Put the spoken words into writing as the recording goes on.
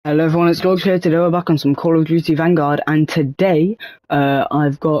Hello everyone, it's George here. Today we're back on some Call of Duty Vanguard, and today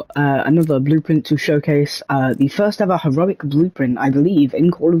I've got another blueprint to showcase. The first ever heroic blueprint, I believe, in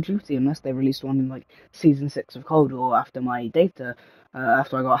Call of Duty, unless they released one in like Season 6 of Cold War after my data,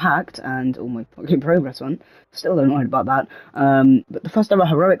 after I got hacked and all my fucking progress went. Still annoyed about that. But the first ever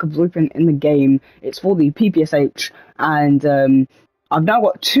heroic blueprint in the game, it's for the PPSH, and I've now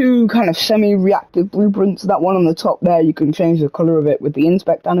got two kind of semi-reactive blueprints. That one on the top there, you can change the colour of it with the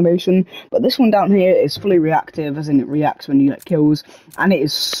inspect animation, but this one down here is fully reactive, as in it reacts when you get kills, and it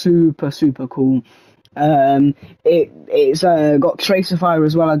is super, super cool. It's got tracer fire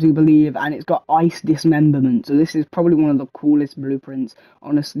as well, I do believe, and it's got ice dismemberment, so this is probably one of the coolest blueprints,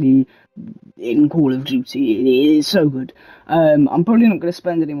 honestly, in Call of Duty. It is so good. I'm probably not going to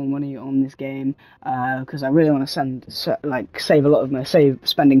spend any more money on this game, because I really want to save a lot of my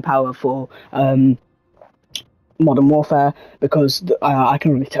spending power for Modern Warfare, because I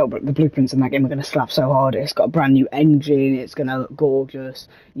can really tell the blueprints in that game are going to slap so hard. It's got a brand new engine, it's going to look gorgeous.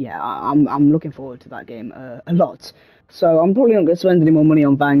 Yeah, I'm looking forward to that game a lot. So I'm probably not going to spend any more money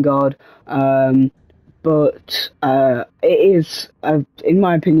on Vanguard, but it is, in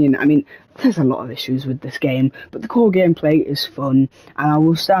my opinion, I mean, there's a lot of issues with this game, but the core gameplay is fun, and I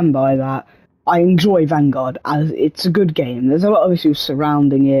will stand by that. I enjoy Vanguard, as it's a good game. There's a lot of issues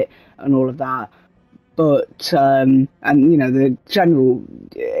surrounding it and all of that, but and you know, the general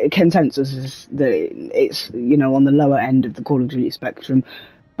consensus is that it's, you know, on the lower end of the Call of Duty spectrum,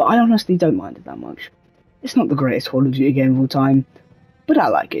 but I honestly don't mind it that much. It's not the greatest Call of Duty game of all time, but I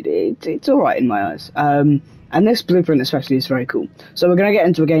like it. It's alright in my eyes. And this blueprint especially is very cool. So we're going to get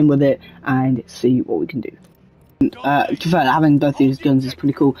into a game with it and see what we can do. To be fair, having both these guns is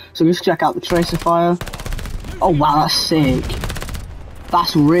pretty cool. So let's check out the tracer fire. Oh wow, that's sick.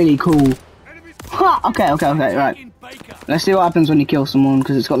 That's really cool. Ha! Okay, right. Let's see what happens when you kill someone,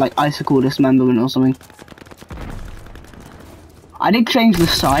 because it's got like icicle dismemberment or something. I did change the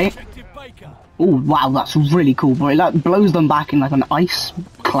sight. Oh wow, that's really cool, bro. It like blows them back in like an ice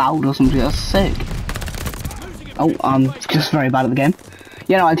cloud or something. That's sick. Oh, I'm just very bad at the game.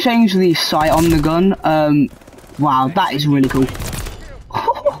 Yeah, no, I changed the sight on the gun. Wow, that is really cool.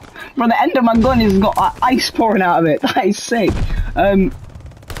 Bro, the end of my gun has got ice pouring out of it. That is sick.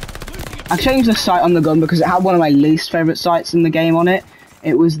 I changed the sight on the gun because it had one of my least favourite sights in the game on it.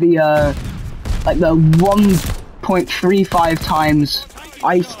 It was the, like the 1.35 times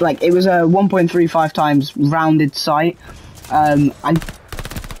ice, like it was a 1.35 times rounded sight. I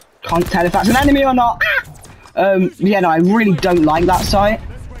can't tell if that's an enemy or not. Yeah, no, I really don't like that sight.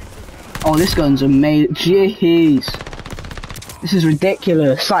 Oh, this gun's amazing. Jeez. This is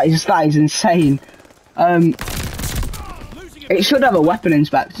ridiculous. That is insane. It should have a weapon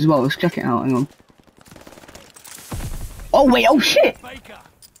inspect as well. Let's check it out. Hang on. Oh wait! Oh shit!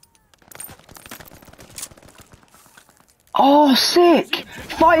 Oh, sick!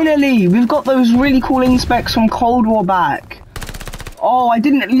 Finally, we've got those really cool inspects from Cold War back. Oh, I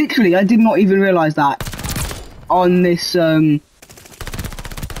did not even realize that on this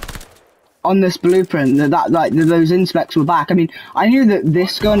blueprint that those inspects were back. I mean, I knew that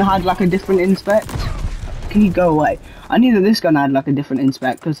this gun had like a different inspect. Can you go away? I knew that this gun had like a different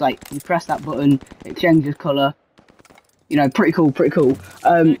inspect, because like you press that button, it changes colour. You know, pretty cool, pretty cool.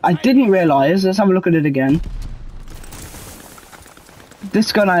 I didn't realise, let's have a look at it again.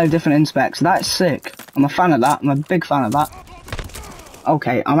 This gun had a different inspect, so that's sick. I'm a fan of that, I'm a big fan of that.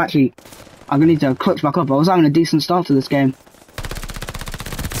 Okay, I'm gonna need to clutch back up. I was having a decent start to this game.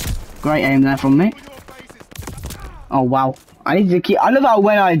 Great aim there from me. Oh wow. I need to keep. I love how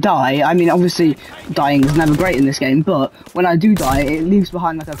when I die, I mean, obviously dying is never great in this game, but when I do die, it leaves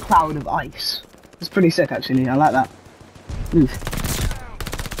behind like a cloud of ice. It's pretty sick, actually. I like that. Move.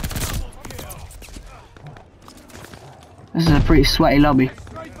 This is a pretty sweaty lobby.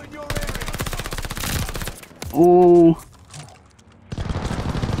 Oh.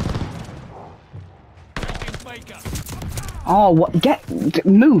 Oh, what?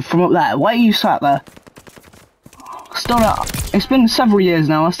 Move from up there. Why are you sat there? Still not. It's been several years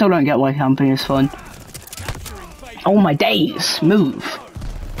now. I still don't get why camping is fun. Oh my days! Move.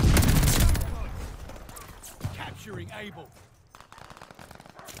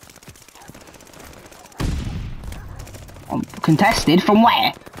 Contested from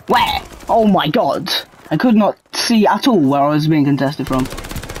where? Where? Oh my god! I could not see at all where I was being contested from.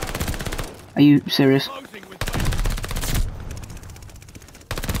 Are you serious?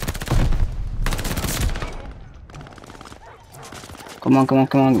 Come on,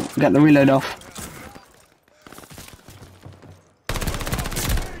 get the reload off.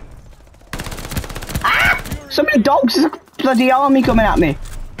 Ah! So many dogs, there's a bloody army coming at me.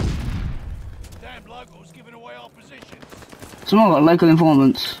 Someone got local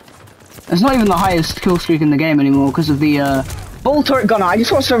informants. It's not even the highest kill streak in the game anymore because of the ball turret gunner. I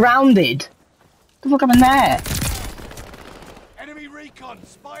just got surrounded. What the fuck happened there? Enemy recon,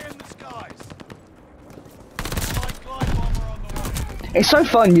 spy in the skies. Glide bomber on the way. It's so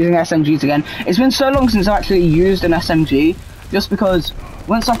fun using SMGs again. It's been so long since I've actually used an SMG, just because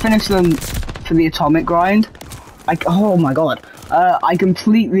once I finish them for the atomic grind, oh my god, I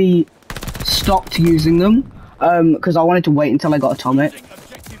completely stopped using them because I wanted to wait until I got atomic.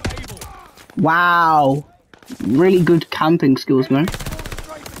 Wow, really good camping skills, man.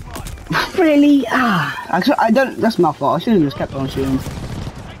 Really? Actually, I don't. That's my fault. I should have just kept on shooting.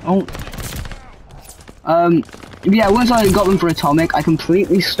 Oh. Yeah. Once I got them for atomic, I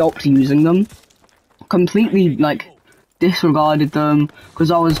completely stopped using them. Completely like disregarded them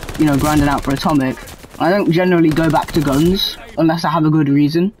because I was, you know, grinding out for atomic. I don't generally go back to guns unless I have a good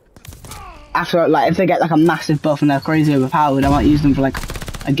reason. After, like, if they get like a massive buff and they're crazy overpowered, I might use them for like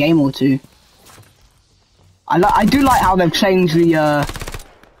a game or two. I do like how they've changed the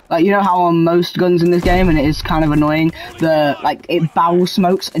like, you know how on most guns in this game, and it is kind of annoying, like it barrel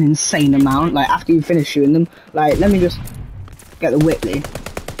smokes an insane amount. Like after you finish shooting them, like let me just get the Whitley.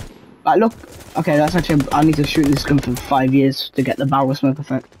 Like look, okay, that's actually, I need to shoot this gun for 5 years to get the barrel smoke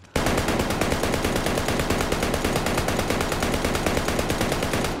effect.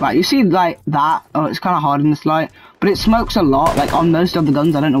 Right, you see like that? Oh, it's kind of hard in this light, but it smokes a lot. Like on most other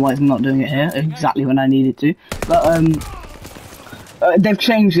guns, I don't know why it's not doing it here exactly when I need it to. But they've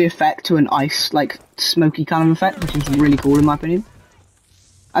changed the effect to an ice, like smoky kind of effect, which is really cool in my opinion.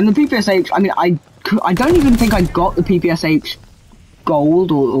 And the PPSH, I mean, I don't even think I got the PPSH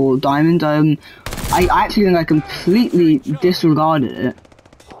gold or diamond. I actually think I completely disregarded it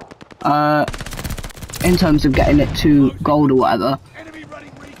in terms of getting it to gold or whatever.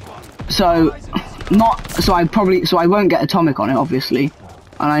 So I won't get atomic on it, obviously,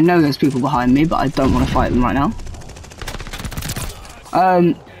 and I know there's people behind me, but I don't want to fight them right now.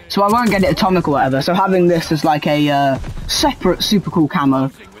 So I won't get it atomic or whatever. So having this as like a separate super cool camo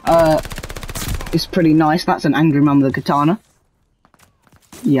is pretty nice. That's an angry man with a katana.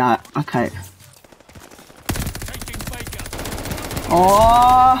 Yeah, okay.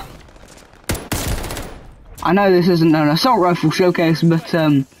 Oh, I know this isn't an assault rifle showcase, but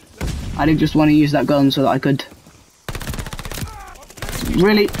I did just want to use that gun so that I could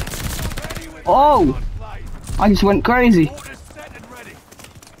really. Oh, I just went crazy.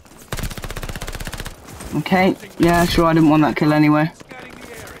 Okay, yeah, sure, I didn't want that kill anyway.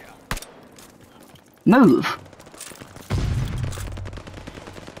 Move.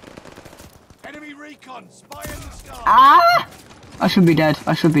 Enemy recon, spy in the sky. Ah! I should be dead.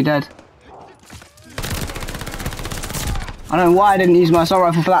 I should be dead. I don't know why I didn't use my assault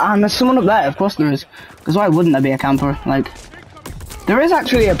rifle for that. And there's someone up there, of course there is. Because why wouldn't there be a camper? Like, there is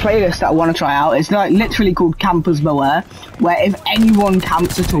actually a playlist that I want to try out. It's like literally called Campers Beware, where if anyone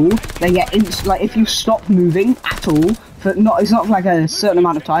camps at all, they get like if you stop moving at all for it's not for like a certain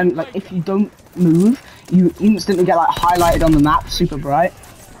amount of time. Like if you don't move, you instantly get like highlighted on the map, super bright.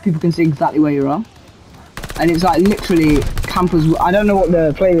 People can see exactly where you are, and it's like literally Campers. I don't know what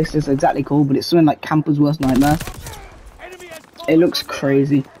the playlist is exactly called, but it's something like Campers Worst Nightmare. It looks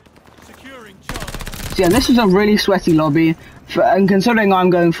crazy. So yeah, this is a really sweaty lobby. And considering I'm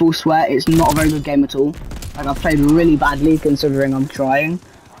going full sweat, it's not a very good game at all. Like, I've played really badly considering I'm trying.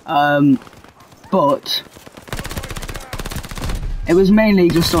 But it was mainly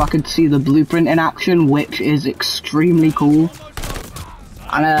just so I could see the blueprint in action, which is extremely cool.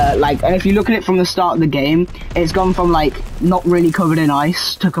 And and if you look at it from the start of the game, it's gone from like not really covered in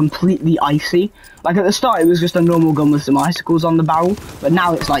ice to completely icy. Like at the start it was just a normal gun with some icicles on the barrel, but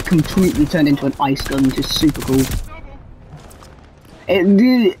now it's like completely turned into an ice gun, which is super cool.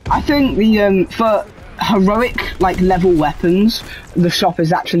 I think the for heroic like level weapons, the shop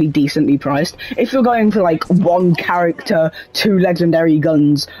is actually decently priced. If you're going for like one character, 2 legendary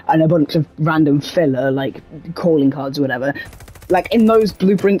guns, and a bunch of random filler like calling cards or whatever, like in those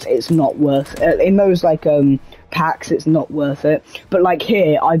blueprints, it's not worth it. In those like packs, it's not worth it. But like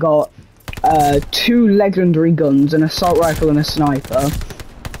here, I got 2 legendary guns, an assault rifle and a sniper.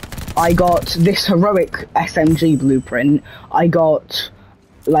 I got this heroic SMG blueprint. I got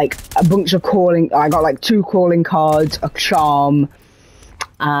like a bunch of I got like 2 calling cards, a charm,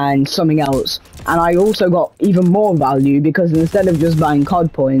 and something else. And I also got even more value because instead of just buying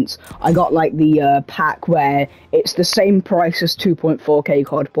COD points, I got like the pack where it's the same price as 2.4k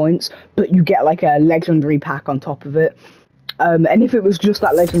COD points, but you get like a legendary pack on top of it. And if it was just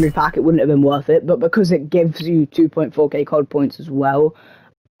that legendary pack, it wouldn't have been worth it. But because it gives you 2.4k COD points as well,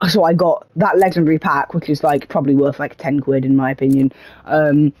 So I got that legendary pack, which is like probably worth like 10 quid in my opinion.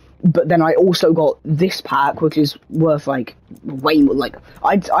 But then I also got this pack, which is worth like way more. Like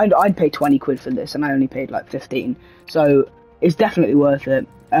I'd pay 20 quid for this, and I only paid like 15. So it's definitely worth it.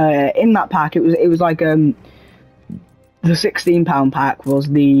 In that pack, it was like the £16 pack was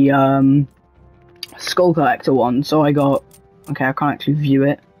the Skull Collector one. So I got, okay, I can't actually view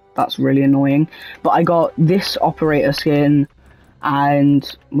it. That's really annoying. But I got this operator skin. And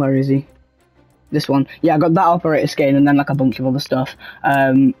where is he? This one. Yeah, I got that operator skin and then like a bunch of other stuff.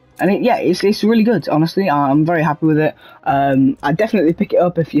 And it's really good. Honestly, I'm very happy with it. I definitely pick it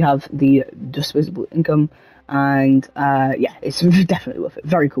up if you have the disposable income. And yeah, it's definitely worth it.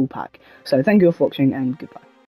 Very cool pack. So thank you all for watching and goodbye.